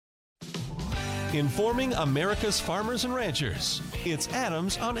Informing America's farmers and ranchers. It's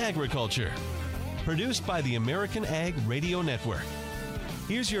Adams on Agriculture. Produced by the American Ag Radio Network.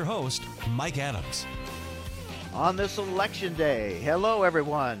 Here's your host, Mike Adams. On this election day, hello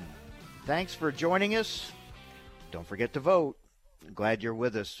everyone. Thanks for joining us. Don't forget to vote. Glad you're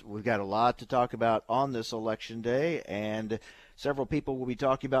with us. We've got a lot to talk about on this election day, and several people will be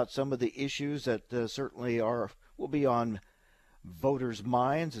talking about some of the issues that certainly will be on voters'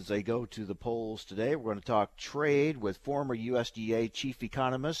 minds as they go to the polls today. We're going to talk trade with former USDA Chief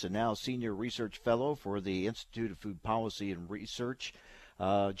Economist and now Senior Research Fellow for the Institute of Food Policy and Research,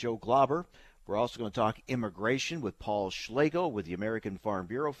 Joe Glauber. We're also going to talk immigration with Paul Schlegel with the American Farm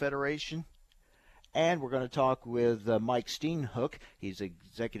Bureau Federation. And we're going to talk with Mike Steenhoek. He's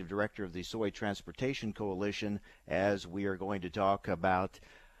Executive Director of the Soy Transportation Coalition, as we are going to talk about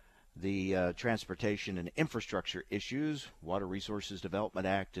the transportation and infrastructure issues, Water Resources Development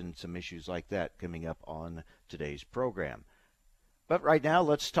Act, and some issues like that coming up on today's program. But right now,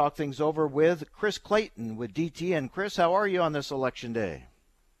 let's talk things over with Chris Clayton with DTN. Chris, how are you on this election day?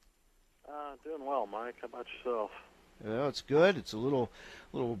 Doing well, Mike. How about yourself? Well, it's good. It's a little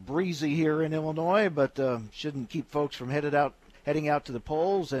breezy here in Illinois, but shouldn't keep folks from heading out to the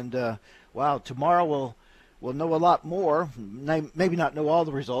polls. And wow, tomorrow we'll know a lot more. Maybe not know all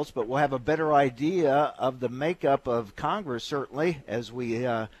the results, but we'll have a better idea of the makeup of Congress, certainly, as we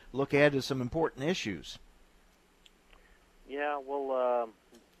look ahead to some important issues. Yeah, we'll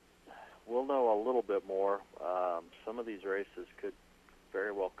know a little bit more. Some of these races could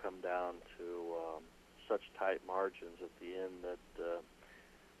very well come down to such tight margins at the end that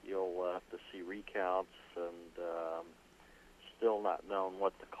you'll have to see recounts and still not known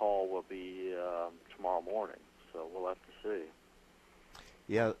what the call will be tomorrow morning. So we'll have to see.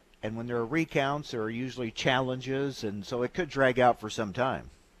 Yeah, and when there are recounts, there are usually challenges, and so it could drag out for some time.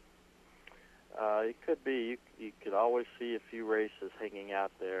 It could be. You could always see a few races hanging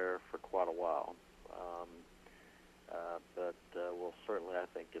out there for quite a while. But we'll certainly, I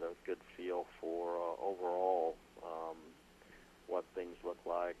think, get a good feel for overall what things look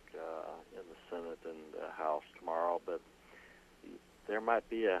like in the Senate and the House tomorrow. But there might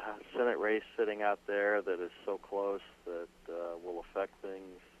be a Senate race sitting out there that is so close that will affect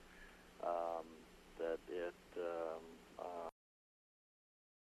things that it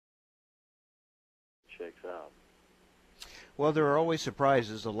shakes out. Well, there are always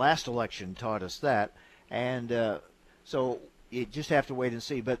surprises. The last election taught us that, and so you just have to wait and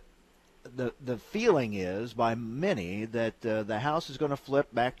see. But the feeling is by many that the House is going to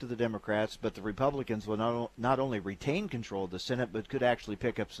flip back to the Democrats, but the Republicans will not only retain control of the Senate, but could actually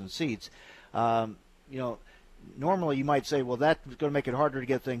pick up some seats. Normally you might say, well, that's going to make it harder to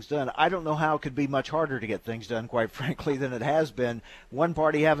get things done. I don't know how it could be much harder to get things done, quite frankly, than it has been. One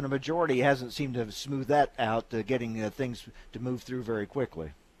party having a majority hasn't seemed to smooth that out, getting things to move through very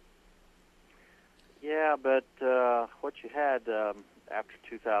quickly. Yeah, but what you had after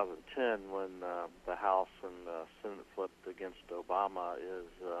 2010, when the House and Senate flipped against Obama, is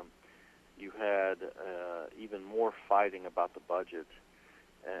you had even more fighting about the budget,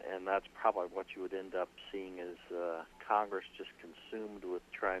 and that's probably what you would end up seeing is Congress just consumed with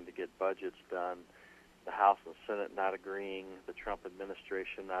trying to get budgets done, the House and Senate not agreeing, the Trump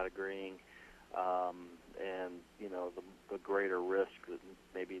administration not agreeing, and the greater risk that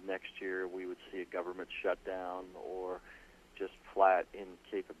maybe next year we would see a government shutdown or just flat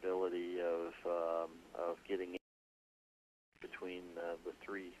incapability of getting in between the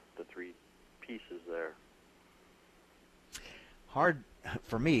three pieces there. Hard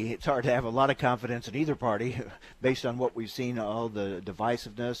for me. It's hard to have a lot of confidence in either party based on what we've seen, all the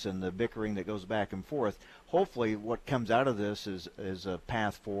divisiveness and the bickering that goes back and forth. Hopefully what comes out of this is a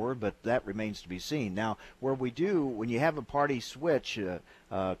path forward, but that remains to be seen. Now, when you have a party switch,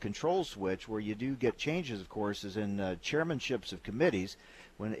 control switch, where you do get changes, of course, is in chairmanships of committees.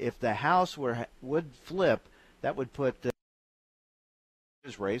 If the House would flip, that would put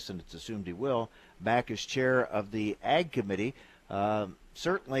his race, and it's assumed he will, back as chair of the Ag Committee.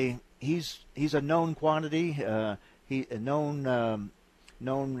 Certainly, he's a known quantity.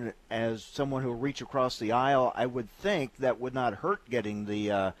 Known as someone who will reach across the aisle. I would think that would not hurt getting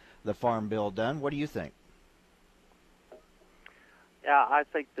the farm bill done. What do you think? Yeah, I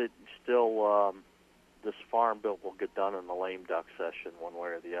think that still this farm bill will get done in the lame duck session one way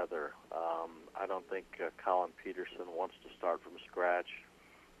or the other. I don't think Colin Peterson wants to start from scratch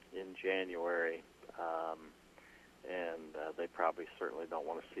in January. And they probably certainly don't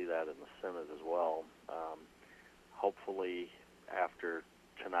want to see that in the Senate as well. Hopefully, after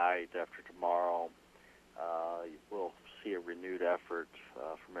tonight, after tomorrow, we'll see a renewed effort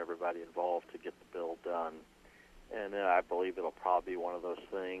from everybody everybody involved to get the bill done. And I believe it'll probably be one of those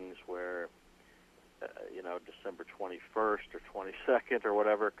things where, December 21st or 22nd or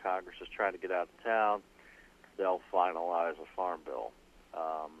whatever, Congress is trying to get out of town, they'll finalize a farm bill.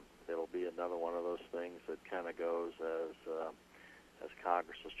 It'll be another one of those things that kind of goes as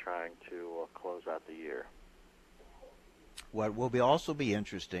Congress is trying to close out the year. What will also be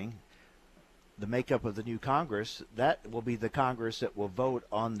interesting, the makeup of the new Congress, that will be the Congress that will vote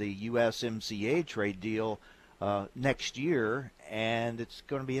on the USMCA trade deal next year, and it's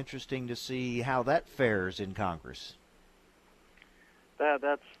going to be interesting to see how that fares in Congress.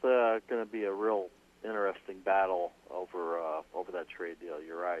 That's going to be a real interesting battle over that trade deal.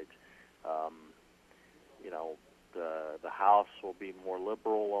 You're right. The House will be more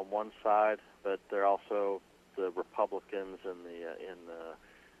liberal on one side, but they're also the Republicans in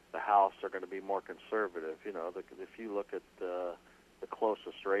the House are going to be more conservative. If you look at the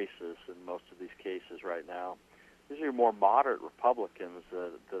closest races in most of these cases right now, these are more moderate Republicans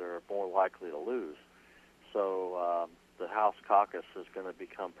that are more likely to lose. So the House caucus is going to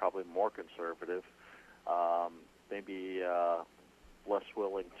become probably more conservative, maybe less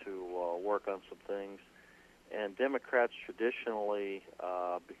willing to work on some things. And Democrats traditionally,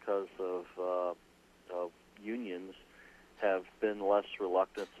 because of unions, have been less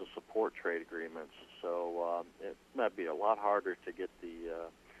reluctant to support trade agreements. So it might be a lot harder to get the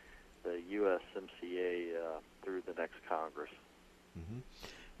USMCA through the next Congress. Mm-hmm.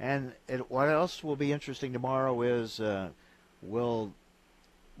 And what else will be interesting tomorrow is will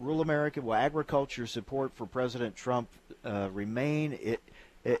Rural America, will agriculture support for President Trump remain?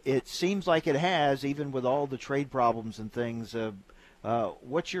 It seems like it has, even with all the trade problems and things.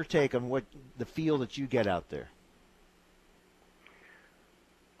 What's your take on what the feel that you get out there?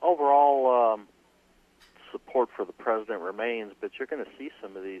 Overall, support for the president remains, but you're going to see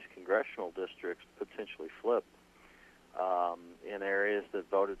some of these congressional districts potentially flip in areas that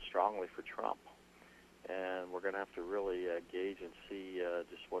voted strongly for Trump. And we're going to have to really gauge and see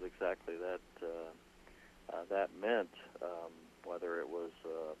just what exactly that meant, whether it was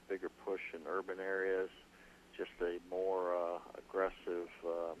a bigger push in urban areas, just a more aggressive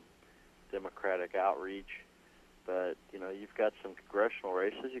Democratic outreach. But, you've got some congressional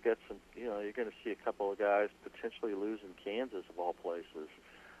races. You've got some, you're going to see a couple of guys potentially losing Kansas, of all places.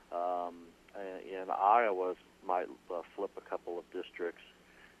 And Iowa might flip a couple of districts,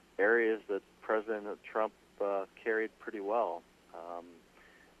 areas that President Trump carried pretty well.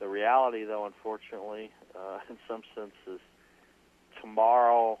 The reality, though, unfortunately, in some senses,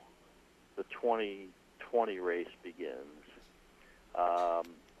 tomorrow the 2020 race begins.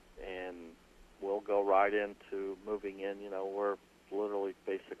 And we'll go right into moving in. We're literally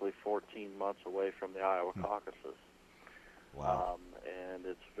basically 14 months away from the Iowa caucuses. Wow. And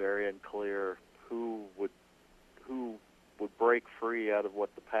it's very unclear who would break free out of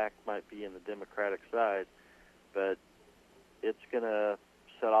what the pact might be in the Democratic side, but it's going to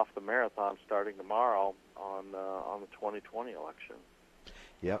set off the marathon starting tomorrow on the 2020 election.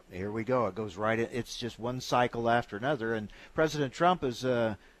 Yep, here we go. It goes right in. It's just one cycle after another, and President Trump is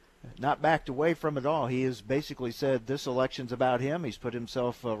not backed away from it all. He has basically said this election's about him. He's put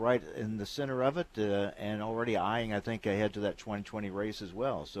himself right in the center of it and already eyeing, I think, ahead to that 2020 race as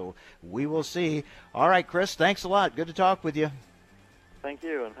well. So we will see. All right, Chris, thanks a lot. Good to talk with you. Thank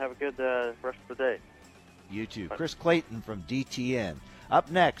you, and have a good rest of the day. You too. Chris Clayton from DTN. Up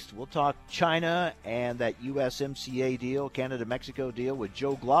next, we'll talk China and that USMCA deal, Canada-Mexico deal with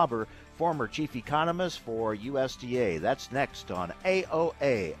Joe Glauber, former chief economist for USDA. That's next on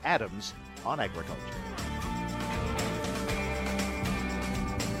AOA, Adams on Agriculture.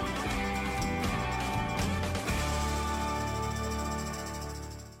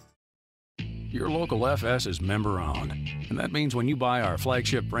 Your local FS is member-owned, and that means when you buy our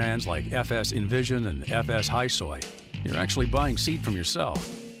flagship brands like FS Envision and FS High Soy, you're actually buying seed from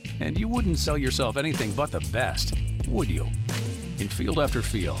yourself. And you wouldn't sell yourself anything but the best, would you? In field after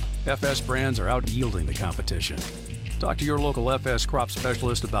field, FS brands are out-yielding the competition. Talk to your local FS crop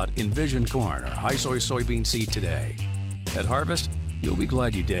specialist about Envision corn or High Soy soybean seed today. At harvest, you'll be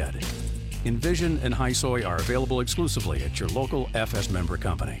glad you did. Envision and High Soy are available exclusively at your local FS member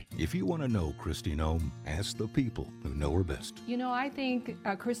company. If you want to know Kristi Noem, ask the people who know her best. I think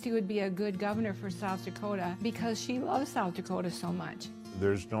Kristi would be a good governor for South Dakota because she loves South Dakota so much.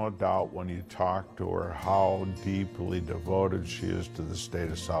 There's no doubt when you talk to her how deeply devoted she is to the state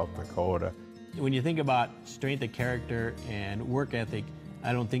of South Dakota. When you think about strength of character and work ethic,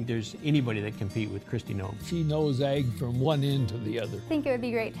 I don't think there's anybody that compete with Kristi Noem. She knows ag from one end to the other. I think it would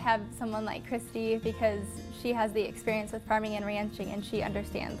be great to have someone like Kristi because she has the experience with farming and ranching, and she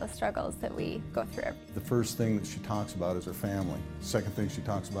understands the struggles that we go through. The first thing that she talks about is her family. The second thing she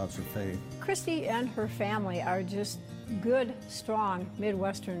talks about is her faith. Kristi and her family are just good, strong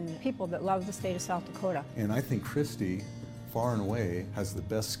Midwestern people that love the state of South Dakota. And I think Kristi, far and away, has the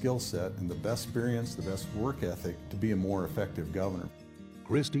best skill set and the best experience, the best work ethic to be a more effective governor.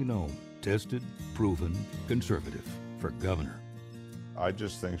 Kristi Noem, tested, proven, conservative for governor. I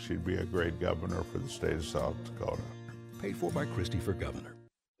just think she'd be a great governor for the state of South Dakota. Paid for by Kristi for governor.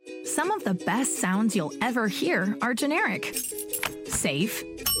 Some of the best sounds you'll ever hear are generic, safe,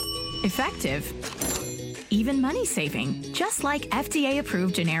 effective, even money-saving, just like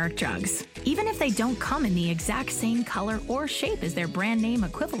FDA-approved generic drugs. Even if they don't come in the exact same color or shape as their brand name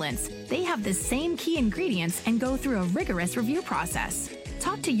equivalents, they have the same key ingredients and go through a rigorous review process.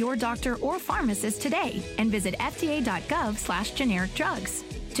 Talk to your doctor or pharmacist today and visit fda.gov/generic drugs.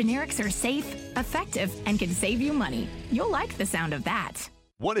 Generics are safe, effective, and can save you money. You'll like the sound of that.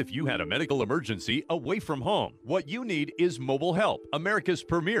 What if you had a medical emergency away from home? What you need is Mobile Help, America's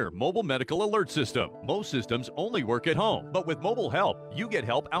premier mobile medical alert system. Most systems only work at home, but with Mobile Help, you get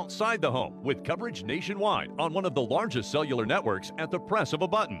help outside the home with coverage nationwide on one of the largest cellular networks at the press of a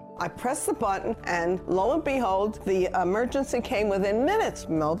button. I pressed the button and lo and behold, the emergency came within minutes.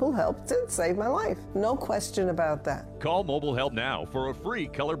 Mobile Help did save my life. No question about that. Call Mobile Help now for a free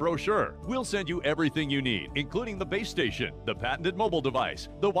color brochure. We'll send you everything you need, including the base station, the patented mobile device,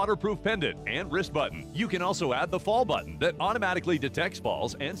 the waterproof pendant, and wrist button. You can also add the fall button that automatically detects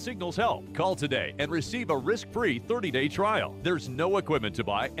falls and signals help. Call today and receive a risk-free 30-day trial. There's no equipment to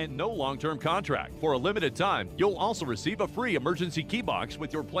buy and no long-term contract. For a limited time, you'll also receive a free emergency key box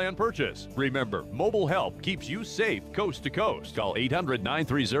with your planned purchase. Remember, Mobile Help keeps you safe coast to coast. Call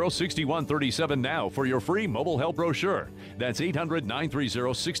 800-930-6137 now for your free Mobile Help brochure. That's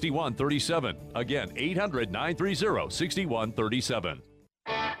 800-930-6137. Again, 800-930-6137.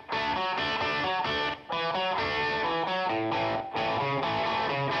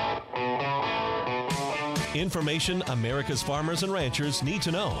 Information America's farmers and ranchers need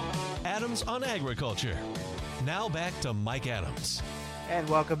to know. Adams on Agriculture. Now back to Mike Adams. And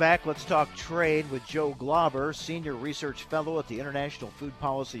welcome back. Let's talk trade with Joe Glauber, Senior Research Fellow at the International Food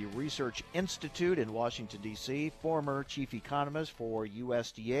Policy Research Institute in Washington, D.C., former Chief Economist for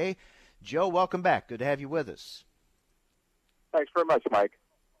USDA. Joe, welcome back. Good to have you with us. Thanks very much, Mike.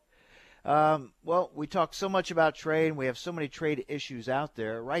 Well, we talk so much about trade, and we have so many trade issues out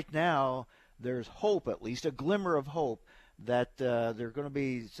there. Right now, there's hope, at least a glimmer of hope, that there are going to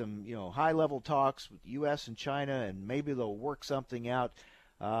be some, high-level talks with U.S. and China, and maybe they'll work something out.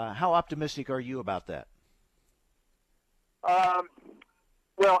 How optimistic are you about that?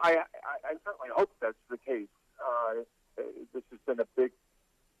 Well, I certainly hope that's the case. This has been a big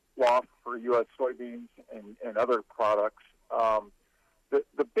loss for U.S. soybeans and other products.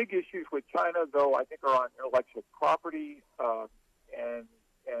 The big issues with China, though, I think are on intellectual property and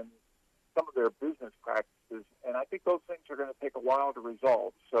some of their business practices, and I think those things are going to take a while to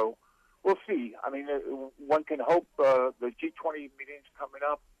resolve. So we'll see. I mean, one can hope the G20 meetings coming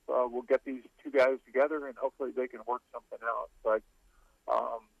up will get these two guys together, and hopefully they can work something out. But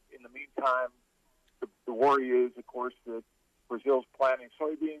in the meantime, the worry is, of course, that Brazil's planting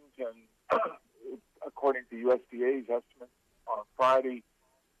soybeans, and according to USDA's estimates on Friday,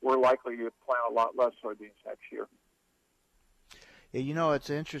 we're likely to plant a lot less soybeans next year. It's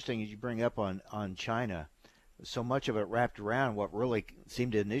interesting as you bring up on China. So much of it wrapped around what really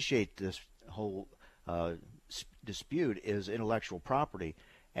seemed to initiate this whole dispute is intellectual property.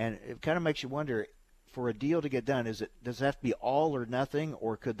 And it kind of makes you wonder, for a deal to get done, does it have to be all or nothing,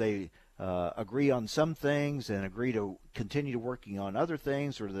 or could they agree on some things and agree to continue working on other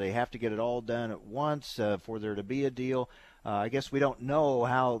things, or do they have to get it all done at once for there to be a deal? I guess we don't know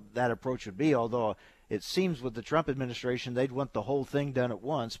how that approach would be, although it seems with the Trump administration they'd want the whole thing done at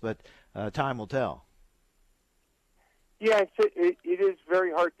once, but time will tell. Yeah, it is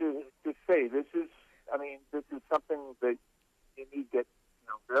very hard to say. This is something that you need to get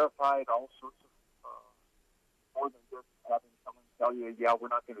verified, all sorts of more than just having someone tell you, yeah, we're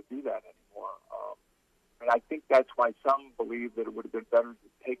not going to do that anymore. And I think that's why some believe that it would have been better to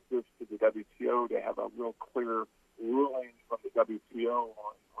take this to the WTO to have a real clear ruling from the WTO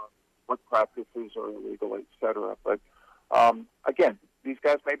on what practices are illegal, et cetera. But again, these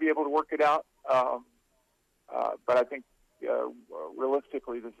guys may be able to work it out, but I think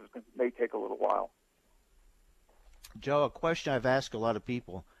realistically this may take a little while. Joe, a question I've asked a lot of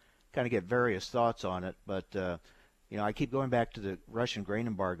people, kind of get various thoughts on it, but I keep going back to the Russian grain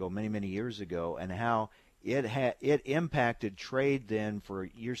embargo many, many years ago, and how it impacted trade then for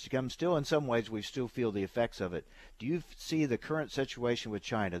years to come. Still, in some ways, we still feel the effects of it. Do you see the current situation with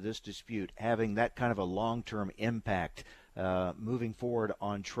China, this dispute, having that kind of a long-term impact moving forward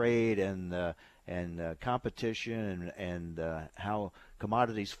on trade and competition and how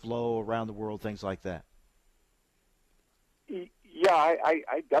commodities flow around the world, things like that? Yeah,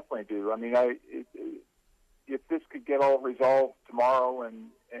 I definitely do. I mean, if this could get all resolved tomorrow and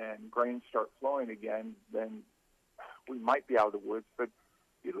grains start flowing again, then we might be out of the woods. But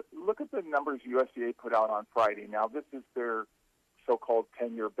you look at the numbers USDA put out on Friday. Now, this is their so-called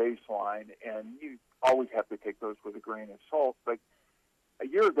 10-year baseline, and you always have to take those with a grain of salt. But a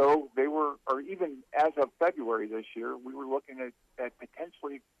year ago, they were, or even as of February this year, we were looking at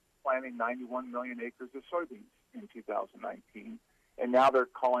potentially planting 91 million acres of soybeans in 2019, and now they're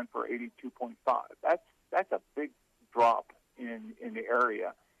calling for 82.5. That's a big drop in the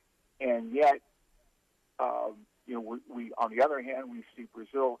area, and yet, we on the other hand, we see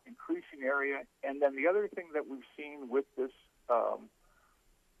Brazil increasing area, and then the other thing that we've seen with this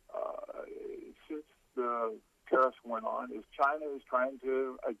since the tariffs went on is China is trying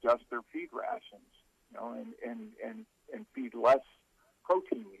to adjust their feed rations, and feed less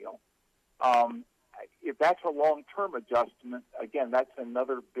protein meal. If that's a long-term adjustment, again, that's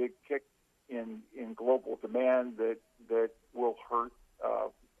another big kick in global demand that will hurt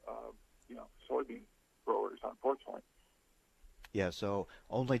soybean growers, unfortunately. Yeah, so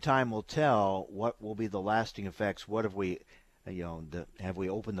only time will tell what will be the lasting effects. What have we, have we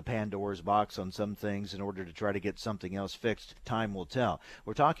opened the Pandora's box on some things in order to try to get something else fixed? Time will tell.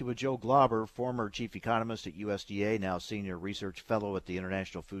 We're talking with Joe Glauber, former chief economist at USDA, now senior research fellow at the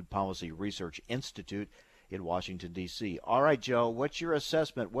International Food Policy Research Institute in Washington, D.C. All right, Joe, what's your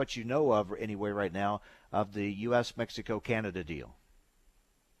assessment, what you know of anyway right now, of the U.S., Mexico, Canada deal?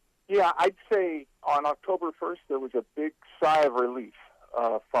 Yeah, I'd say on October 1st there was a big sigh of relief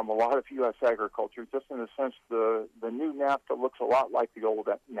from a lot of U.S. agriculture, just in the sense the new NAFTA looks a lot like the old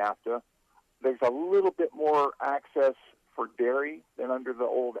NAFTA. There's a little bit more access for dairy than under the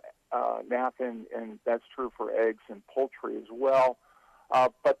old NAFTA, and that's true for eggs and poultry as well.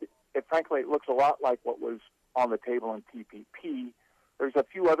 But frankly, it looks a lot like what was on the table in TPP. There's a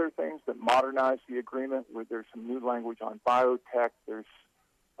few other things that modernize the agreement. There's some new language on biotech. There's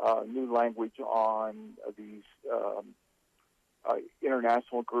new language on these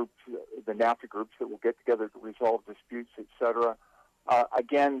international groups, the NAFTA groups that will get together to resolve disputes, etc.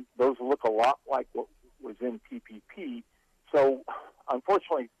 Again, those look a lot like what was in TPP. So,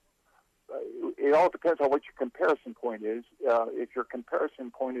 unfortunately, it all depends on what your comparison point is. If your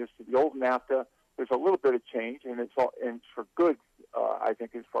comparison point is to the old NAFTA, there's a little bit of change, and it's for good, I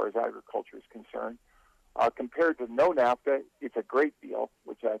think, as far as agriculture is concerned. Compared to no NAFTA, it's a great deal,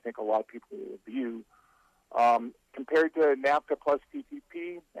 which I think a lot of people will view. Compared to NAFTA plus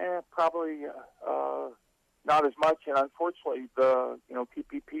TPP, probably not as much. And unfortunately, the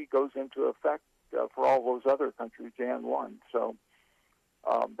TPP goes into effect for all those other countries Jan 1. So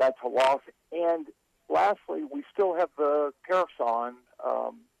that's a loss. And lastly, we still have the tariffs on.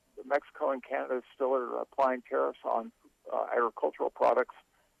 Mexico and Canada still are applying tariffs on agricultural products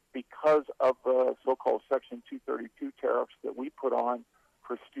because of the so-called Section 232 tariffs that we put on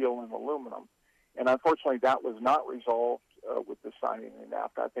for steel and aluminum. And unfortunately, that was not resolved with the signing of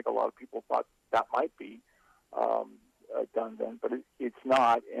NAFTA. I think a lot of people thought that might be done then, but it's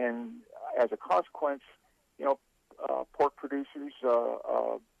not. And as a consequence, pork producers,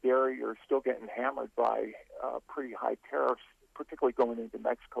 dairy are still getting hammered by pretty high tariffs, particularly going into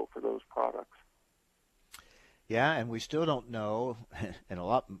Mexico for those products. Yeah, and we still don't know, and a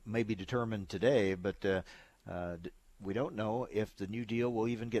lot may be determined today, but we don't know if the New Deal will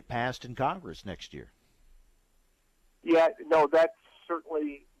even get passed in Congress next year. Yeah, no, that's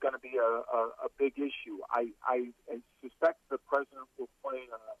certainly going to be a big issue. I suspect the president will play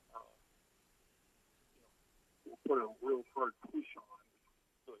will put a real hard push on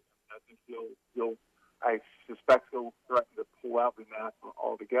it. I think I suspect he'll threaten to pull out the NAFTA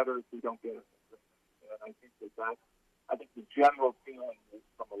altogether if we don't get it. And I think I think the general feeling is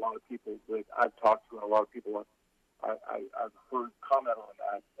from a lot of people that I've talked to, and a lot of people I've heard comment on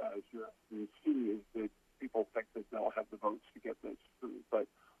that, as you see, is that people think that they'll have the votes to get this through. But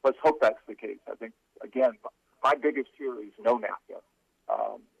let's hope that's the case. I think, again, my biggest fear is no NAFTA.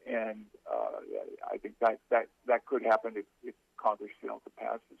 And I think that could happen if Congress fails to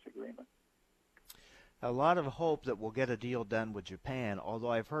pass this agreement. A lot of hope that we'll get a deal done with Japan,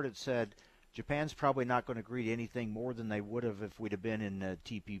 although I've heard it said Japan's probably not going to agree to anything more than they would have if we'd have been in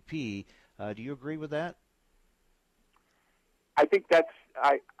TPP. Do you agree with that? I think that's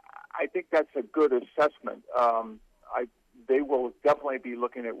a good assessment. They will definitely be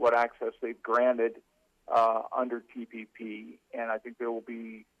looking at what access they've granted under TPP, and I think there will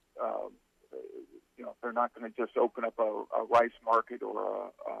be, they're not going to just open up a rice market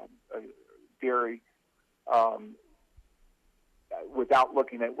or a dairy without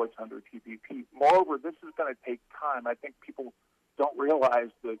looking at what's under TPP. Moreover, this is going to take time. I think people don't realize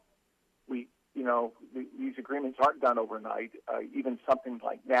that these agreements aren't done overnight. Even something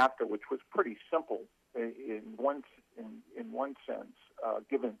like NAFTA, which was pretty simple in one sense,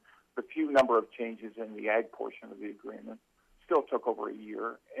 given the few number of changes in the ag portion of the agreement, still took over a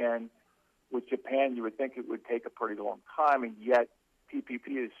year. And with Japan, you would think it would take a pretty long time, and yet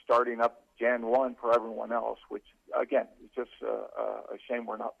TPP is starting up Jan 1 for everyone else, which, again, is just a shame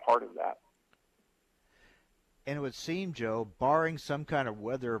we're not part of that. And it would seem, Joe, barring some kind of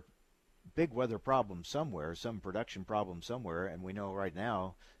big weather problem somewhere, some production problem somewhere, and we know right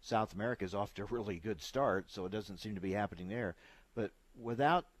now South America is off to a really good start, so it doesn't seem to be happening there. But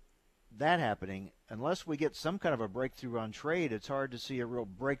without that happening, unless we get some kind of a breakthrough on trade, it's hard to see a real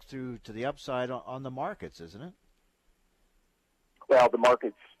breakthrough to the upside on the markets, isn't it? Well, the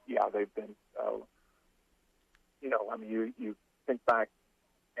markets, they've been, you think back,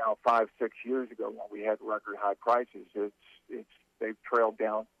 5-6 years ago when we had record high prices. They've trailed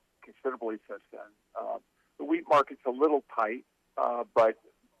down considerably since then. The wheat market's a little tight, but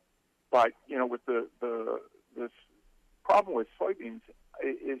with this problem with soybeans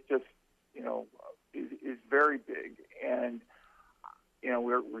is just is very big, and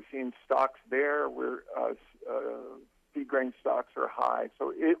we're seeing stocks there. Feed grain stocks are high,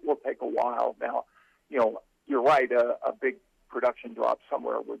 so it will take a while. Now, you're right. A big production drop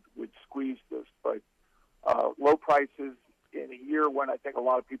somewhere would squeeze this, but low prices in a year when I think a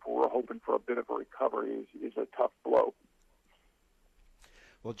lot of people were hoping for a bit of a recovery is a tough blow.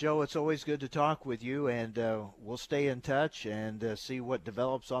 Well, Joe, it's always good to talk with you, and we'll stay in touch and see what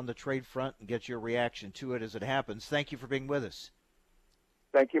develops on the trade front and get your reaction to it as it happens. Thank you for being with us.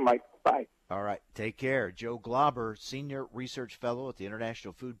 Thank you, Mike. Bye. All right. Take care. Joe Glauber, Senior Research Fellow at the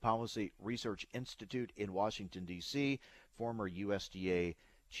International Food Policy Research Institute in Washington, D.C., former USDA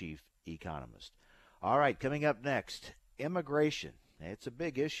Chief Economist. All right. Coming up next, immigration. It's a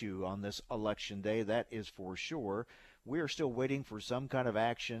big issue on this election day, that is for sure. We are still waiting for some kind of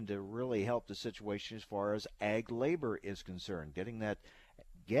action to really help the situation as far as ag labor is concerned,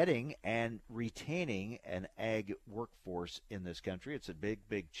 getting and retaining an ag workforce in this country. It's a big,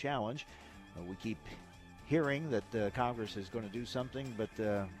 big challenge. We keep hearing that Congress is going to do something, but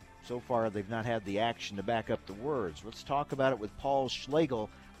so far they've not had the action to back up the words. Let's talk about it with Paul Schlegel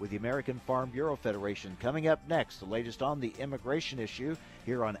with the American Farm Bureau Federation. Coming up next, the latest on the immigration issue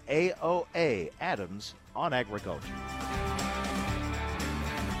here on AOA, Adams on Agriculture.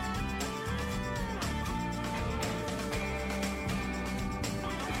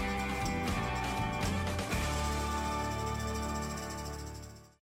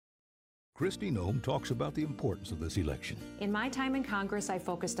 Kristi Noem talks about the importance of this election. In my time in Congress, I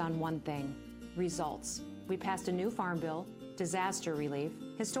focused on one thing: results. We passed a new farm bill, disaster relief,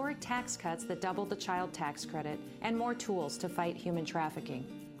 historic tax cuts that doubled the child tax credit, and more tools to fight human trafficking.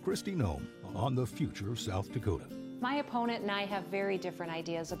 Kristi Noem on the future of South Dakota. My opponent and I have very different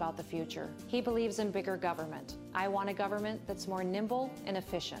ideas about the future. He believes in bigger government. I want a government that's more nimble and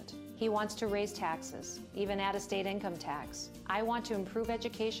efficient. He wants to raise taxes, even add a state income tax. I want to improve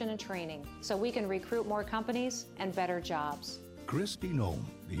education and training so we can recruit more companies and better jobs. Kristi Noem,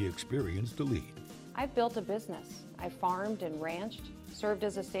 the experience to lead. I've built a business. I've farmed and ranched, served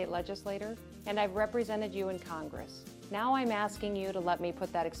as a state legislator, and I've represented you in Congress. Now I'm asking you to let me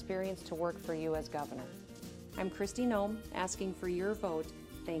put that experience to work for you as governor. I'm Kristi Noem, asking for your vote.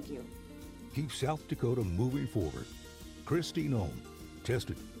 Thank you. Keep South Dakota moving forward. Kristi Noem,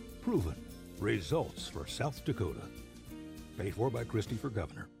 tested, proven, results for South Dakota. Paid for by Kristi for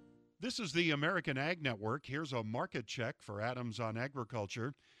Governor. This is the American Ag Network. Here's a market check for Adams on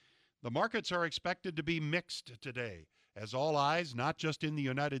Agriculture. The markets are expected to be mixed today, as all eyes, not just in the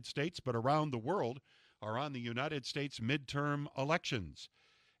United States, but around the world, are on the United States midterm elections.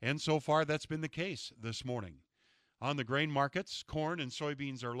 And so far, that's been the case this morning. On the grain markets, corn and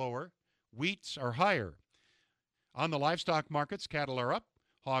soybeans are lower. Wheats are higher. On the livestock markets, cattle are up.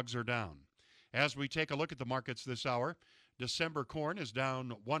 Hogs are down. As we take a look at the markets this hour, December corn is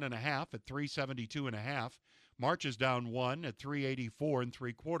down 1.5 at 372.5. March is down 1 at 384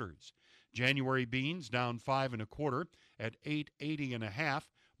 3/4. January beans down 5 1/4 at 880.5.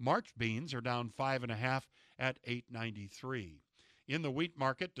 March beans are down 5.5 at 893. In the wheat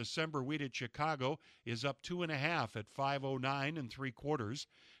market, December wheat at Chicago is up 2.5 at 509 3/4.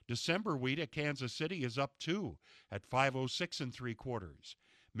 December wheat at Kansas City is up 2 at 506 3/4.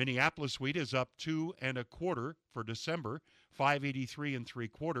 Minneapolis wheat is up 2 1/4 for December, 583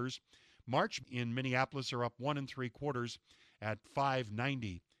 3/4. March in Minneapolis are up 1 3/4 at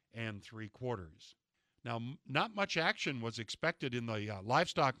 590 3/4. Now, not much action was expected in the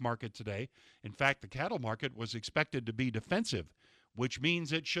livestock market today. In fact, the cattle market was expected to be defensive, which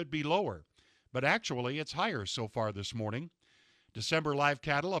means it should be lower. But actually, it's higher so far this morning. December live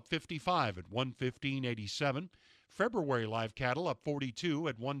cattle up 55 at 115.87. February live cattle up 42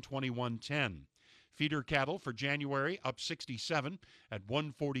 at 121.10. Feeder cattle for January up 67 at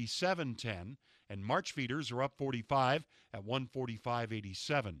 147.10. And March feeders are up 45 at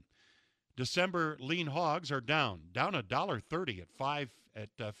 145.87. December lean hogs are down $1.30 at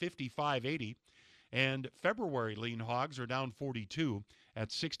 55.80, and February lean hogs are down 42 at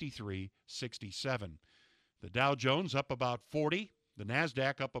 63.67. The Dow Jones up about 40, the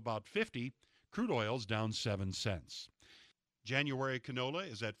Nasdaq up about 50, crude oil's down 7 cents. January canola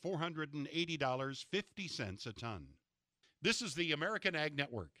is at $480.50 a ton. This is the American Ag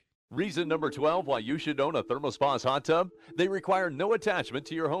Network. Reason number 12 why you should own a ThermoSpa's hot tub? They require no attachment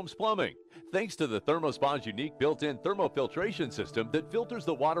to your home's plumbing. Thanks to the ThermoSpa's unique built-in thermofiltration system that filters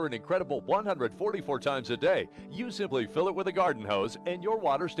the water an incredible 144 times a day, you simply fill it with a garden hose and your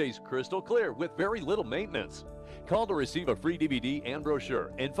water stays crystal clear with very little maintenance. Call to receive a free DVD and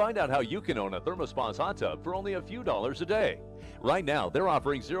brochure and find out how you can own a ThermoSpa's hot tub for only a few dollars a day. Right now, they're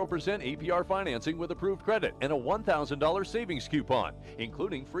offering 0% APR financing with approved credit and a $1,000 savings coupon,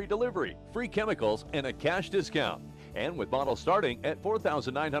 including free delivery, free chemicals, and a cash discount. And with models starting at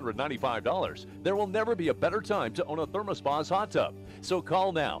 $4,995, there will never be a better time to own a ThermoSpa's hot tub. So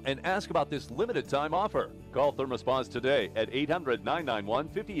call now and ask about this limited time offer. Call ThermoSpa's today at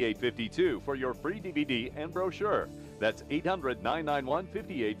 800-991-5852 for your free DVD and brochure. That's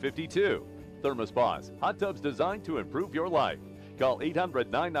 800-991-5852. ThermoSpa's, hot tubs designed to improve your life. Call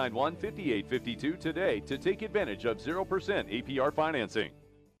 800-991-5852 today to take advantage of 0% APR financing.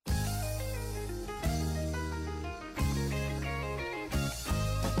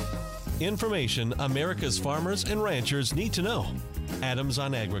 Information America's farmers and ranchers need to know. Adams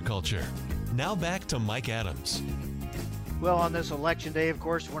on Agriculture. Now back to Mike Adams. Well, on this election day, of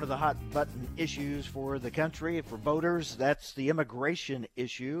course, one of the hot button issues for the country, for voters, that's the immigration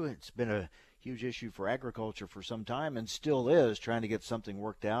issue. It's been a huge issue for agriculture for some time and still is, trying to get something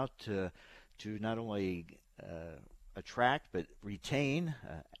worked out to not only attract but retain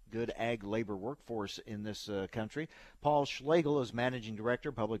good ag labor workforce in this country. Paul Schlegel is Managing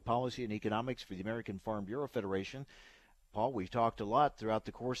Director, Public Policy and Economics for the American Farm Bureau Federation. Paul, we've talked a lot throughout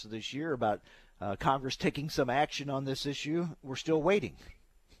the course of this year about Congress taking some action on this issue. We're still waiting.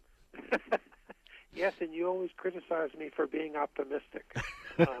 Yes, and you always criticize me for being optimistic.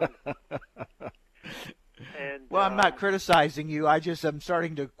 Well, I'm not criticizing you. I'm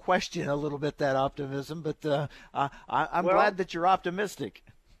starting to question a little bit that optimism, but I'm glad that you're optimistic.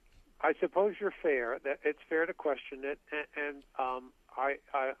 I suppose you're fair. That it's fair to question it, and I'm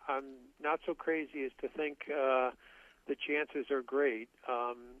not so crazy as to think the chances are great.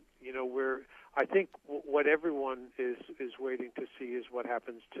 I think what everyone is waiting to see is what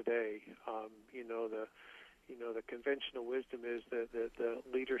happens today. The conventional wisdom is that the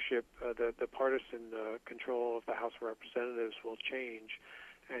leadership, the partisan control of the House of Representatives will change,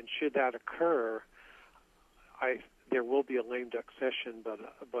 and should that occur, there will be a lame duck session.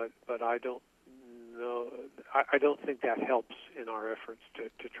 But I don't know. I don't think that helps in our efforts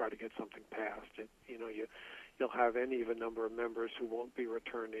to try to get something passed. You'll have any of a number of members who won't be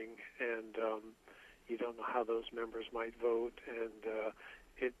returning, and you don't know how those members might vote, and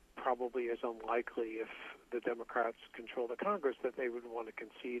it probably is unlikely if the Democrats control the Congress that they would want to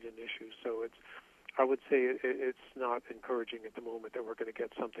concede an issue. So I would say it's not encouraging at the moment that we're going to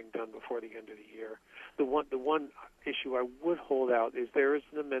get something done before the end of the year. The one issue I would hold out is there is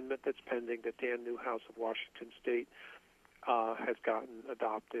an amendment that's pending that Dan Newhouse of Washington State has gotten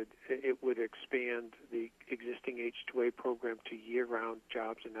adopted. It would expand the existing H-2A program to year-round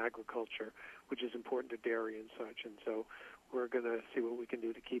jobs in agriculture, which is important to dairy and such. And so we're going to see what we can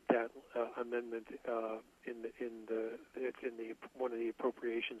do to keep that amendment it's in one of the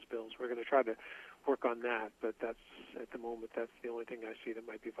appropriations bills. We're going to try to work on that, but at the moment that's the only thing I see that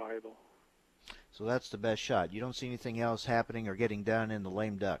might be viable. So that's the best shot. You don't see anything else happening or getting done in the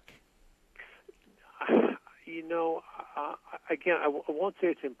lame duck? Again, I won't say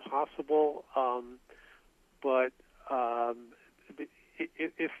it's impossible, but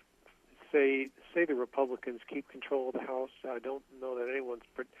if, say, say the Republicans keep control of the House. I don't know that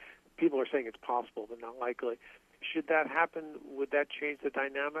people are saying it's possible, but not likely. Should that happen, would that change the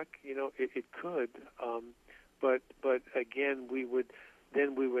dynamic? It could, but again, we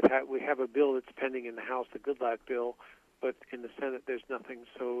have a bill that's pending in the House, the Goodlatte bill, but in the Senate there's nothing.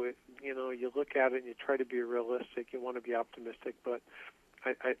 So you look at it and you try to be realistic. You want to be optimistic, but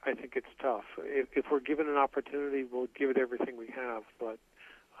I think it's tough. If we're given an opportunity, we'll give it everything we have, but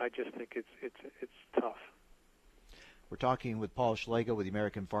I just think it's tough. We're talking with Paul Schlegel with the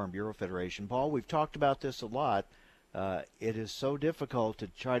American Farm Bureau Federation. Paul, we've talked about this a lot. It is so difficult to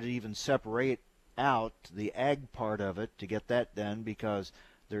try to even separate out the ag part of it to get that done, because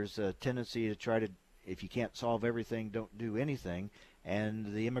there's a tendency to try to, if you can't solve everything, don't do anything.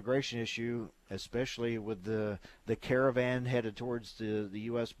 And the immigration issue, especially with the caravan headed towards the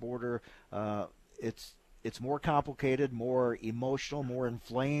U.S. border, it's more complicated, more emotional, more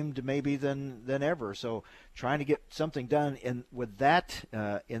inflamed maybe than ever. So trying to get something done with that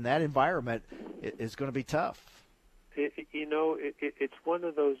in that environment is going to be tough. It's one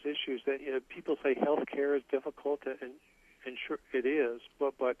of those issues that people say health care is difficult, and sure it is,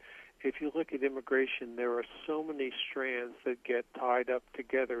 but if you look at immigration, there are so many strands that get tied up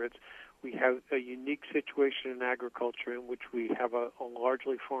together. We have a unique situation in agriculture in which we have a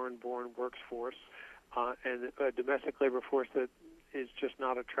largely foreign-born workforce and a domestic labor force that is just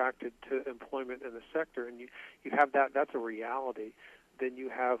not attracted to employment in the sector. And you have that's a reality. Then you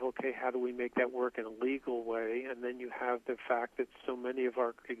have, okay, how do we make that work in a legal way? And then you have the fact that so many of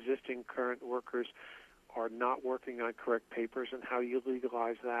our existing current workers are not working on correct papers, and how you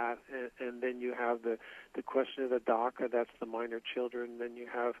legalize that. And then you have the question of the DACA, that's the minor children. Then you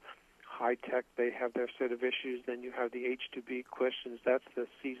have high tech, they have their set of issues. Then you have the H-2B questions, that's the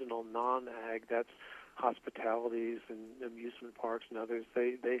seasonal non-ag, that's hospitalities and amusement parks and others.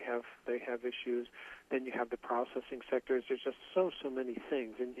 They have issues. Then you have the processing sectors. There's just so many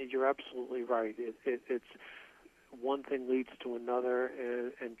things, and you're absolutely right. It's one thing leads to another,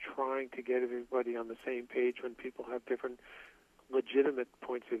 and trying to get everybody on the same page when people have different legitimate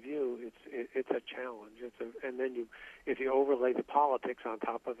points of view, it's a challenge. And then if you overlay the politics on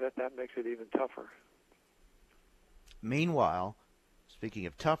top of it, that makes it even tougher. Meanwhile, speaking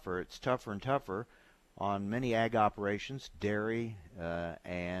of tougher, it's tougher and tougher on many ag operations, dairy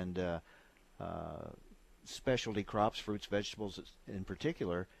and specialty crops, fruits, vegetables in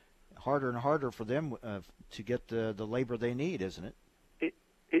particular. Harder and harder for them to get the labor they need, isn't it?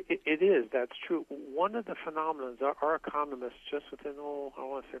 It is. That's true. One of the phenomena, our economists, just within, I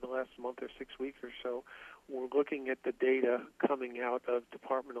want to say the last month or 6 weeks or so, we're looking at the data coming out of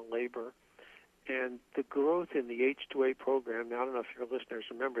Department of Labor, and the growth in the H-2A program. Now, I don't know if your listeners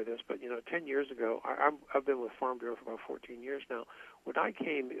remember this, but 10 years ago, I've been with Farm Bureau for about 14 years now. When I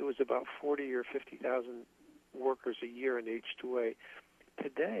came, it was about 40 or 50,000 workers a year in H-2A.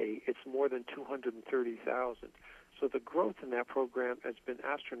 Today, it's more than 230,000. So the growth in that program has been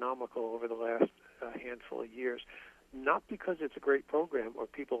astronomical over the last handful of years, not because it's a great program or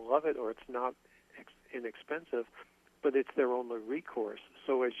people love it or it's not inexpensive, but it's their only recourse.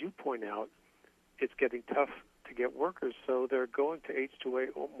 So as you point out, it's getting tough to get workers, so they're going to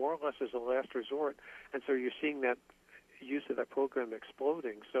H-2A more or less as a last resort, and so you're seeing that use of that program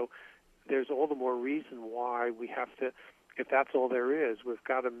exploding. So there's all the more reason why we have to, if that's all there is, we've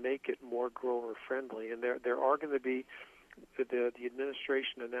got to make it more grower-friendly. And there are going to be, the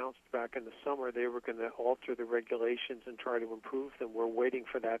administration announced back in the summer they were going to alter the regulations and try to improve them. We're waiting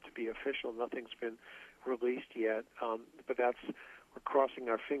for that to be official. Nothing's been released yet, but we're crossing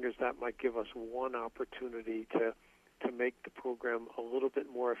our fingers. That might give us one opportunity to make the program a little bit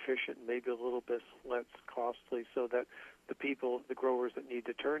more efficient, maybe a little bit less costly, so that the growers that need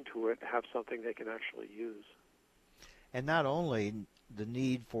to turn to it have something they can actually use. And not only the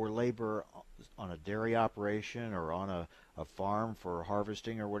need for labor on a dairy operation or on a farm for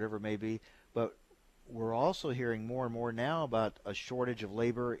harvesting or whatever it may be, but we're also hearing more and more now about a shortage of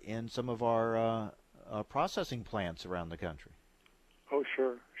labor in some of our processing plants around the country. Oh,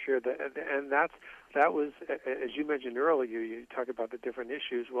 sure. And that was, as you mentioned earlier, you talked about the different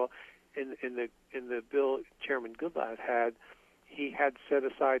issues. Well, in the bill Chairman Goodlatte had set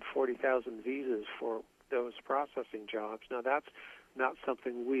aside 40,000 visas for those processing jobs. Now, that's not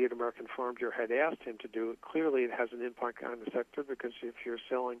something we at American Farm Bureau had asked him to do. Clearly, it has an impact on the sector, because if you're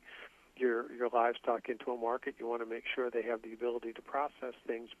selling your livestock into a market, you want to make sure they have the ability to process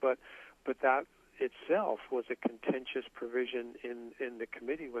things. But that itself was a contentious provision in the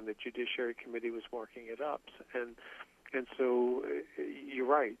committee when the Judiciary Committee was marking it up. And so you're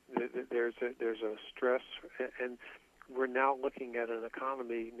right. There's a stress, and we're now looking at an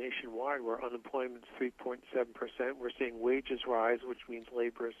economy nationwide where unemployment's 3.7%. We're seeing wages rise, which means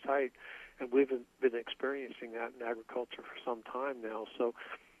labor is tight, and we've been experiencing that in agriculture for some time now. So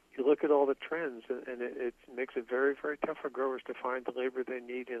you look at all the trends, and it makes it very, very tough for growers to find the labor they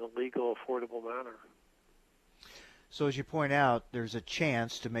need in a legal, affordable manner. So as you point out, there's a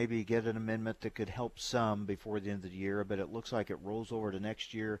chance to maybe get an amendment that could help some before the end of the year, but it looks like it rolls over to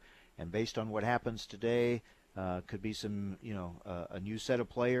next year. And based on what happens today, could be some, a new set of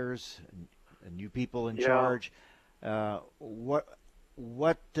players, new people in charge. What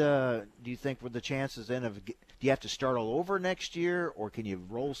do you think were the chances then of? Do you have to start all over next year, or can you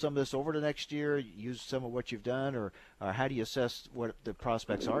roll some of this over to next year, use some of what you've done, or how do you assess what the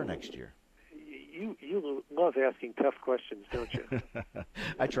prospects are next year? You love asking tough questions, don't you?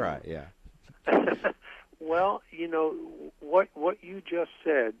 I try, yeah. Well, what you just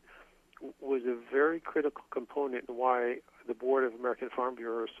said was a very critical component in why the Board of American Farm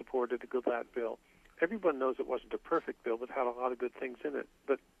Bureau supported the Goodlatte bill. Everyone knows it wasn't a perfect bill, but had a lot of good things in it.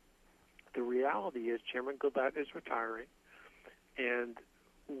 But the reality is Chairman Goodlatte is retiring, and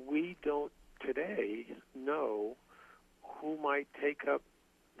we don't today know who might take up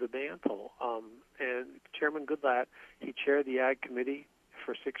the mantle. And Chairman Goodlatte, he chaired the Ag Committee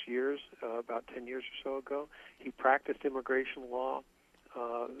for 6 years, about 10 years or so ago. He practiced immigration law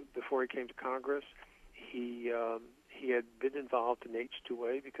before he came to Congress. He had been involved in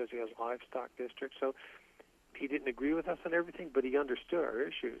H-2A because he has livestock districts. So he didn't agree with us on everything, but he understood our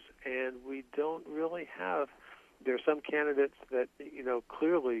issues. And we don't really have – there are some candidates that,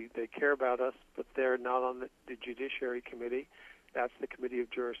 clearly they care about us, but they're not on the Judiciary Committee. That's the Committee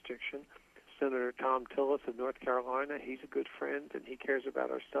of Jurisdiction. Senator Tom Tillis of North Carolina, he's a good friend, and he cares about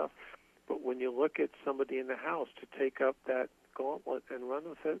our stuff. But when you look at somebody in the House to take up that gauntlet and run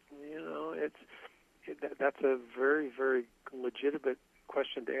with it, that's a very, very legitimate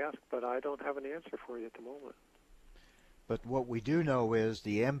question to ask, but I don't have an answer for you at the moment. But what we do know is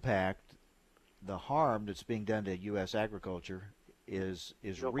the impact, the harm that's being done to U.S. agriculture is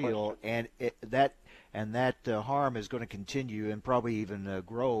no real, question. and that harm is going to continue and probably even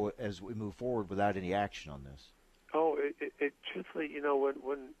grow as we move forward without any action on this. Oh, it truthfully,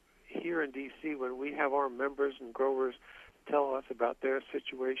 when here in D.C., when we have our members and growers tell us about their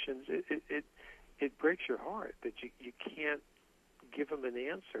situations, it breaks your heart that you can't give them an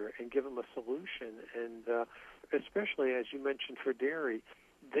answer and give them a solution. And especially as you mentioned for dairy,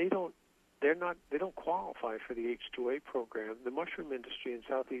 they don't qualify for the H-2A program. The mushroom industry in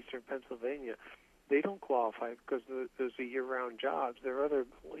southeastern Pennsylvania, they don't qualify because those are year-round jobs. There are other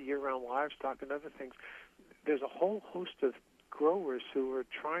year-round livestock and other things. There's a whole host of growers who are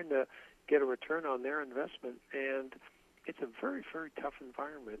trying to get a return on their investment, and it's a very, very tough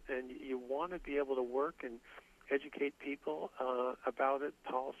environment. And you want to be able to work and educate people about it,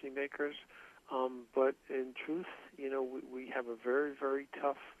 policymakers. But in truth, we have a very, very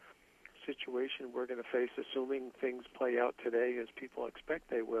tough situation we're going to face, assuming things play out today as people expect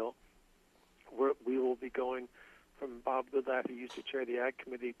they will. We will be going from Bob Goodlatte, who used to chair the Ag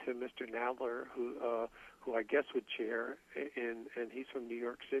Committee, to Mr. Nadler, who I guess would chair, and he's from New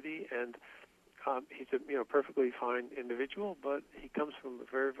York City, and he's a perfectly fine individual, but he comes from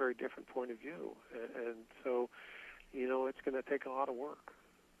a very, very different point of view, and so it's going to take a lot of work.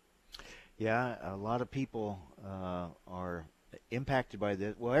 Yeah, a lot of people are impacted by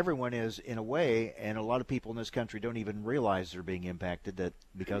this. Well, everyone is in a way, and a lot of people in this country don't even realize they're being impacted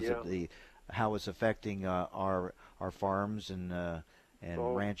because of how it's affecting our farms and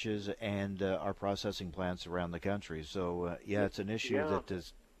ranches and our processing plants around the country. So it's an issue that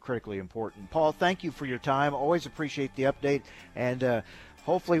is critically important. Paul, thank you for your time. Always appreciate the update, and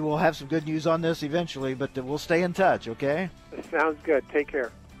hopefully we'll have some good news on this eventually, but we'll stay in touch, okay? Sounds good. Take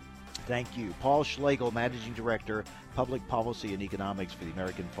care. Thank you. Paul Schlegel, Managing Director, Public Policy and Economics for the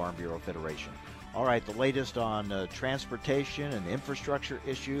American Farm Bureau Federation. All right, the latest on transportation and infrastructure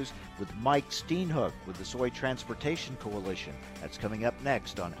issues with Mike Steenhoek with the Soy Transportation Coalition. That's coming up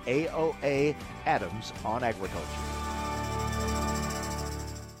next on AOA Adams on Agriculture.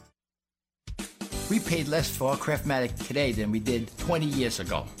 We paid less for our Craftmatic today than we did 20 years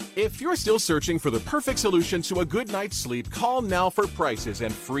ago. If you're still searching for the perfect solution to a good night's sleep, call now for prices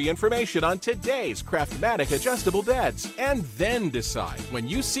and free information on today's Craftmatic adjustable beds. And then decide when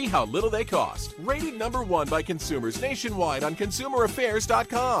you see how little they cost. Rated #1 by consumers nationwide on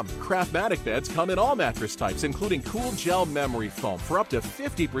consumeraffairs.com. Craftmatic beds come in all mattress types, including cool gel memory foam for up to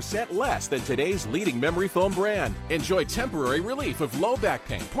 50% less than today's leading memory foam brand. Enjoy temporary relief of low back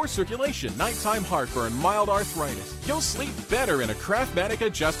pain, poor circulation, nighttime heartburn, mild arthritis. You'll sleep better in a Craftmatic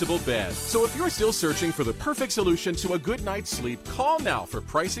adjustable adjustable beds. So if you're still searching for the perfect solution to a good night's sleep, call now for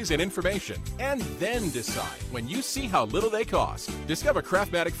prices and information, and then decide when you see how little they cost. Discover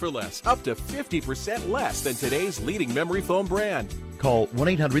Craftmatic for less, up to 50% less than today's leading memory foam brand. Call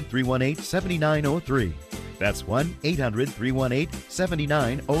 1-800-318-7903. That's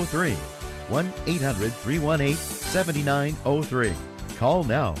 1-800-318-7903. 1-800-318-7903. Call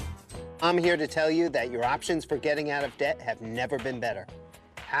now. I'm here to tell you that your options for getting out of debt have never been better.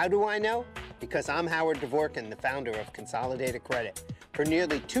 How do I know? Because I'm Howard Dvorkin, the founder of Consolidated Credit. For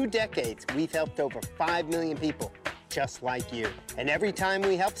nearly 2 decades, we've helped over 5 million people just like you. And every time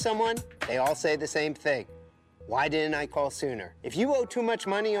we help someone, they all say the same thing. Why didn't I call sooner? If you owe too much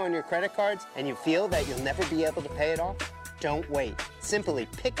money on your credit cards and you feel that you'll never be able to pay it off, don't wait. Simply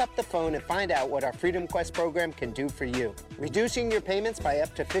pick up the phone and find out what our Freedom Quest program can do for you. Reducing your payments by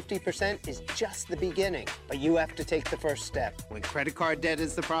up to 50% is just the beginning, but you have to take the first step. When credit card debt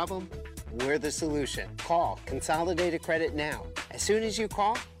is the problem, we're the solution. Call Consolidated Credit now. As soon as you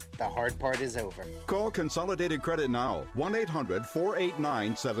call, the hard part is over. Call Consolidated Credit now.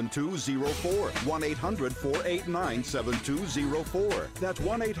 1-800-489-7204. 1-800-489-7204. That's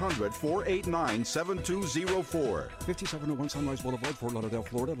 1-800-489-7204. 5701 Sunrise Boulevard, Fort Lauderdale,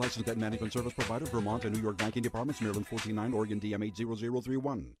 Florida. Licensed debt management service provider, Vermont and New York banking departments, Maryland 149, Oregon DM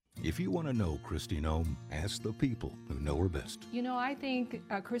 80031. If you want to know Kristi Noem, ask the people who know her best. You know, I think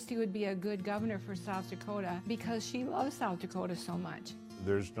Kristi would be a good governor for South Dakota because she loves South Dakota so much.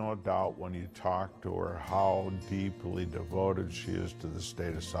 There's no doubt when you talk to her how deeply devoted she is to the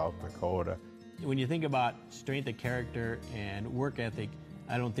state of South Dakota. When you think about strength of character and work ethic,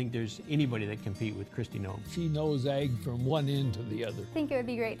 I don't think there's anybody that can compete with Kristi Noem. She knows ag from one end to the other. I think it would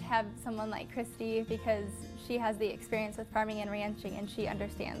be great to have someone like Kristi because she has the experience with farming and ranching and she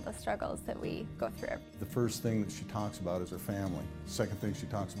understands the struggles that we go through. The first thing that she talks about is her family. The second thing she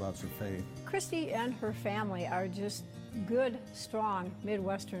talks about is her faith. Kristi and her family are just good, strong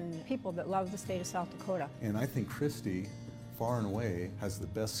Midwestern people that love the state of South Dakota. And I think Kristi, far and away, has the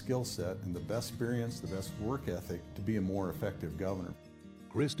best skill set and the best experience, the best work ethic to be a more effective governor.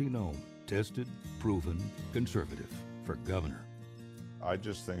 Kristi Noem, tested, proven, conservative for governor. I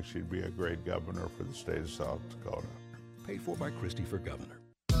just think she'd be a great governor for the state of South Dakota. Paid for by Kristi for governor.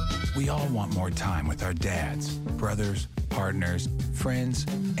 We all want more time with our dads, brothers, partners, friends,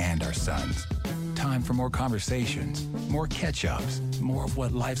 and our sons. Time for more conversations, more catch-ups, more of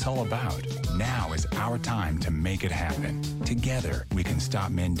what life's all about. Now is our time to make it happen. Together, we can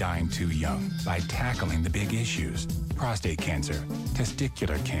stop men dying too young by tackling the big issues: prostate cancer,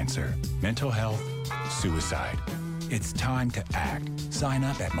 testicular cancer, mental health, suicide. It's time to act. Sign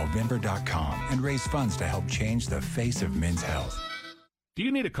up at Movember.com and raise funds to help change the face of men's health. Do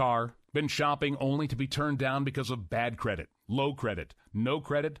you need a car? Been shopping only to be turned down because of bad credit, low credit, no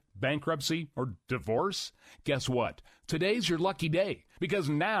credit, bankruptcy, or divorce? Guess what? Today's your lucky day because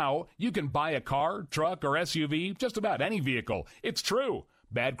now you can buy a car, truck, or SUV, just about any vehicle. It's true.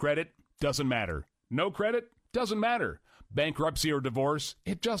 Bad credit doesn't matter. No credit doesn't matter. Bankruptcy or divorce,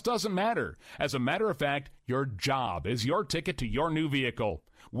 it just doesn't matter. As a matter of fact, your job is your ticket to your new vehicle.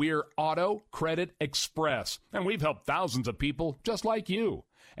 We're Auto Credit Express, and we've helped thousands of people just like you.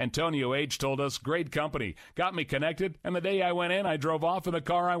 Antonio H. told us, great company, got me connected, and the day I went in, I drove off in the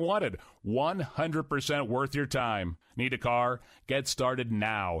car I wanted. 100% worth your time. Need a car? Get started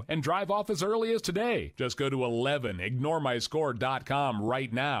now and drive off as early as today. Just go to 11ignoremyscore.com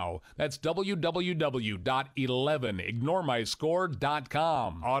right now. That's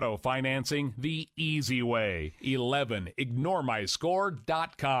www.11ignoremyscore.com. Auto financing the easy way.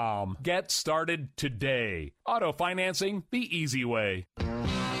 11ignoremyscore.com. Get started today. Auto financing the easy way.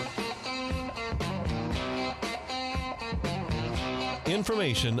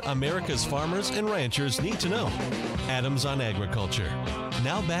 Information America's farmers and ranchers need to know. Adams on Agriculture.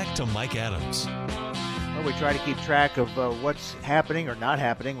 Now back to Mike Adams. Well, we try to keep track of what's happening or not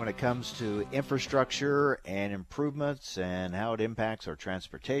happening when it comes to infrastructure and improvements and how it impacts our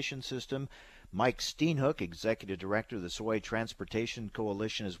transportation system. Mike Steenhoek, Executive Director of the Soy Transportation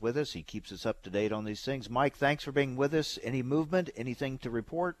Coalition, is with us. He keeps us up to date on these things. Mike, thanks for being with us. Any movement, anything to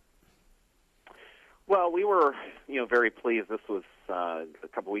report? Well, we were, very pleased. This was a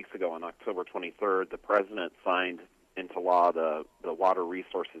couple weeks ago on October 23rd. The President signed into law the Water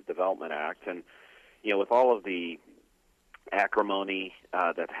Resources Development Act. And, with all of the acrimony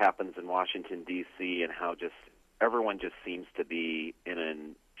that happens in Washington, D.C., and how just everyone just seems to be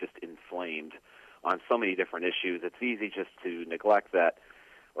just inflamed on so many different issues, it's easy just to neglect that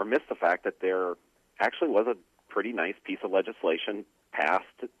or miss the fact that there actually was a pretty nice piece of legislation passed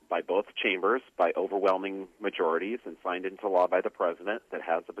by both chambers by overwhelming majorities and signed into law by the president that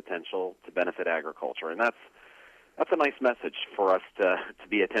has the potential to benefit agriculture. And that's a nice message for us to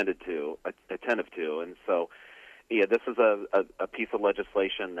be attentive to. And so, yeah, this is a piece of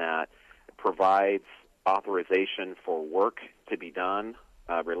legislation that provides authorization for work to be done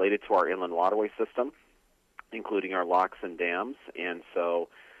related to our inland waterway system, including our locks and dams. And so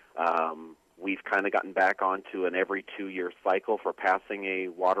we've kind of gotten back onto an every 2-year cycle for passing a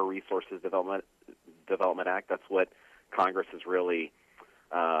Water Resources Development Act. That's what Congress is really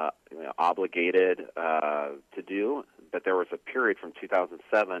obligated to do. But there was a period from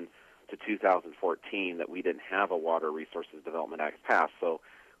 2007 to 2014 that we didn't have a Water Resources Development Act passed. So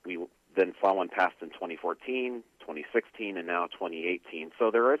we then saw one passed in 2014, 2016, and now 2018. So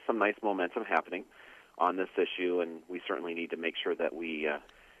there is some nice momentum happening on this issue, and we certainly need to make sure that we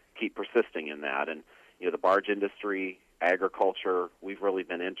keep persisting in that. And, the barge industry, agriculture, we've really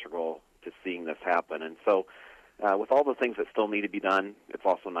been integral to seeing this happen. And so with all the things that still need to be done, it's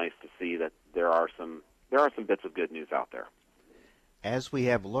also nice to see that there are some bits of good news out there. As we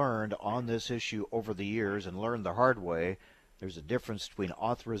have learned on this issue over the years and learned the hard way, there's a difference between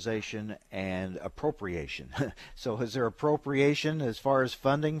authorization and appropriation. So is there appropriation as far as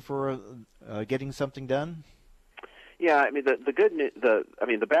funding for getting something done? Yeah, I mean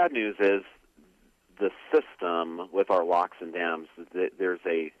the bad news is the system with our locks and dams. There's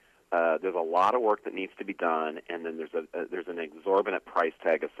a lot of work that needs to be done, and then there's an exorbitant price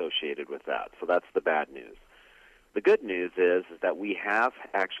tag associated with that. So that's the bad news. The good news is that we have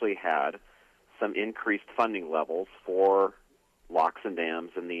actually had some increased funding levels for locks and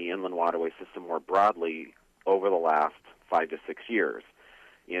dams in the inland waterway system more broadly over the last 5 to 6 years.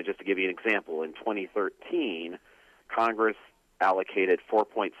 Just to give you an example, in 2013, Congress allocated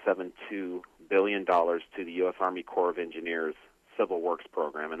 $4.72 billion to the U.S. Army Corps of Engineers Civil Works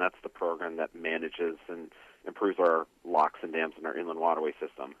Program, and that's the program that manages and improves our locks and dams in our inland waterway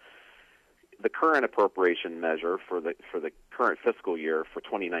system. The current appropriation measure for the current fiscal year for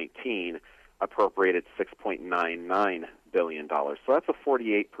 2019 appropriated $6.99 billion. So that's a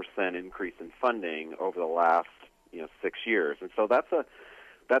 48% increase in funding over the last 6 years, and so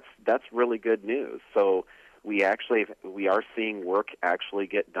that's really good news. So we are seeing work actually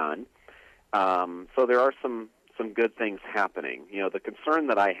get done. So there are some good things happening. The concern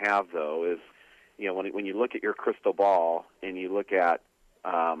that I have though is when you look at your crystal ball and you look at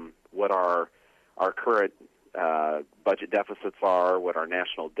what our current budget deficits are, what our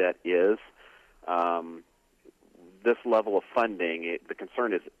national debt is. This level of funding, the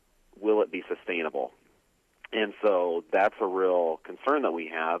concern is, will it be sustainable? And so that's a real concern that we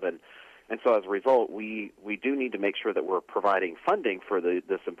have. And so as a result, we do need to make sure that we're providing funding for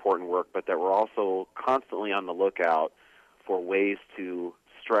this important work, but that we're also constantly on the lookout for ways to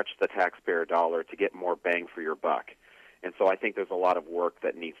stretch the taxpayer dollar to get more bang for your buck. And so I think there's a lot of work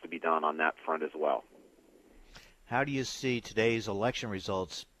that needs to be done on that front as well. How do you see today's election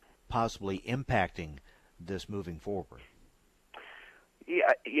results possibly impacting this moving forward?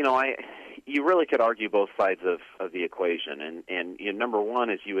 Yeah, you really could argue both sides of the equation. And number one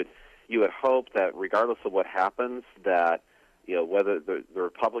is you would hope that regardless of what happens, that whether the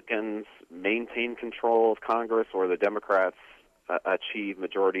Republicans maintain control of Congress or the Democrats achieve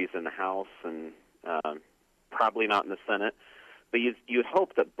majorities in the House and probably not in the Senate, but you'd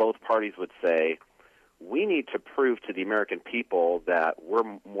hope that both parties would say, we need to prove to the American people that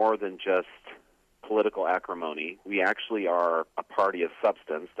we're more than just political acrimony. We actually are a party of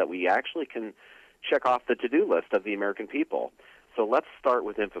substance, that we actually can check off the to-do list of the American people. So let's start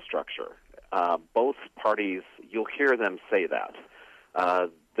with infrastructure. Both parties, you'll hear them say that.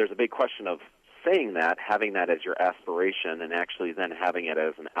 There's a big question of saying that, having that as your aspiration, and actually then having it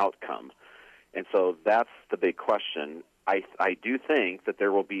as an outcome. And so that's the big question. I do think that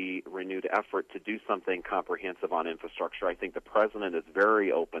there will be renewed effort to do something comprehensive on infrastructure. I think the president is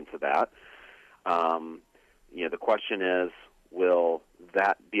very open to that. The question is, will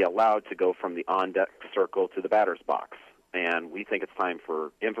that be allowed to go from the on-deck circle to the batter's box? And we think it's time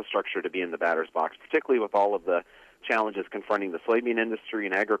for infrastructure to be in the batter's box, particularly with all of the challenges confronting the soybean industry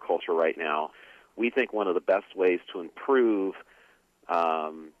and agriculture right now. We think one of the best ways to improve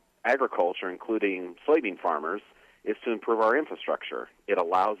agriculture, including soybean farmers, is to improve our infrastructure. It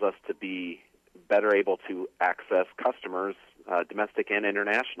allows us to be better able to access customers, domestic and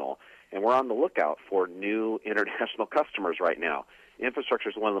international. And we're on the lookout for new international customers right now. Infrastructure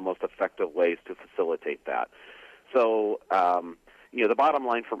is one of the most effective ways to facilitate that. So, the bottom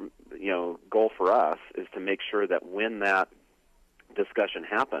line goal for us is to make sure that when that discussion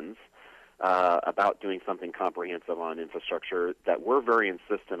happens, about doing something comprehensive on infrastructure that we're very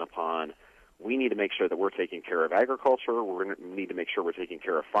insistent upon. We need to make sure that we're taking care of agriculture. We need to make sure we're taking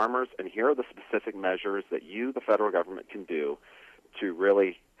care of farmers. And here are the specific measures that you, the federal government, can do to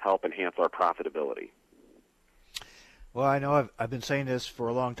really help enhance our profitability. Well, I know I've been saying this for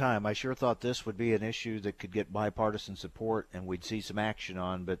a long time. I sure thought this would be an issue that could get bipartisan support and we'd see some action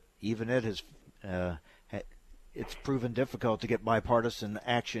on, but even it has it's proven difficult to get bipartisan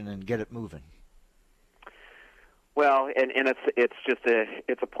action and get it moving. Well, and it's just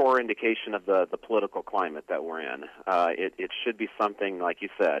a poor indication of the political climate that we're in. It should be something, like you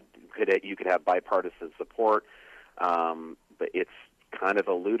said, you could have bipartisan support, but it's kind of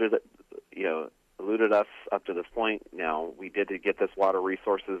eluded us up to this point. Now, we did get this Water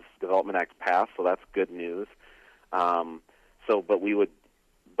Resources Development Act passed, so that's good news. But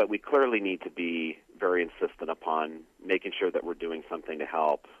we clearly need to be very insistent upon making sure that we're doing something to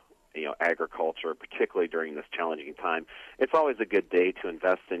help, agriculture, particularly during this challenging time. It's always a good day to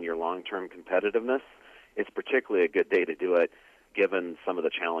invest in your long-term competitiveness. It's particularly a good day to do it given some of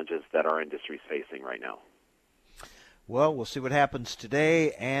the challenges that our industry is facing right now. Well, we'll see what happens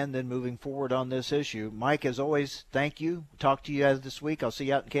today and then moving forward on this issue. Mike, as always, thank you. Talk to you this week. I'll see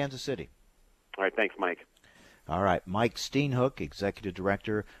you out in Kansas City. All right. Thanks, Mike. All right. Mike Steenhoek, Executive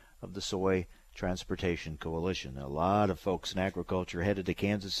Director of the Soy Transportation Coalition. A lot of folks in agriculture headed to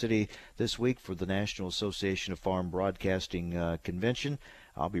Kansas City this week for the National Association of Farm Broadcasting Convention.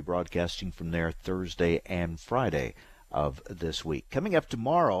 I'll be broadcasting from there Thursday and Friday of this week. Coming up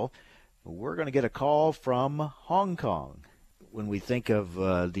tomorrow, we're going to get a call from Hong Kong. When we think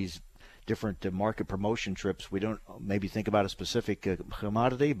of these different market promotion trips, we don't maybe think about a specific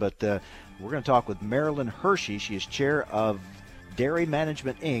commodity, but we're going to talk with Marilyn Hershey. She is chair of Dairy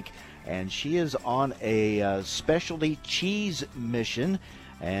Management, Inc., and she is on a specialty cheese mission,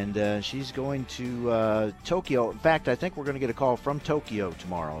 and she's going to Tokyo. In fact, I think we're going to get a call from Tokyo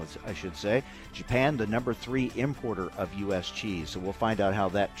tomorrow, I should say. Japan, the number 3 importer of U.S. cheese. So we'll find out how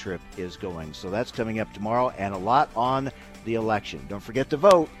that trip is going. So that's coming up tomorrow, and a lot on the election. Don't forget to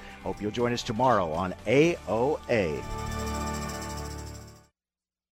vote. Hope you'll join us tomorrow on AOA.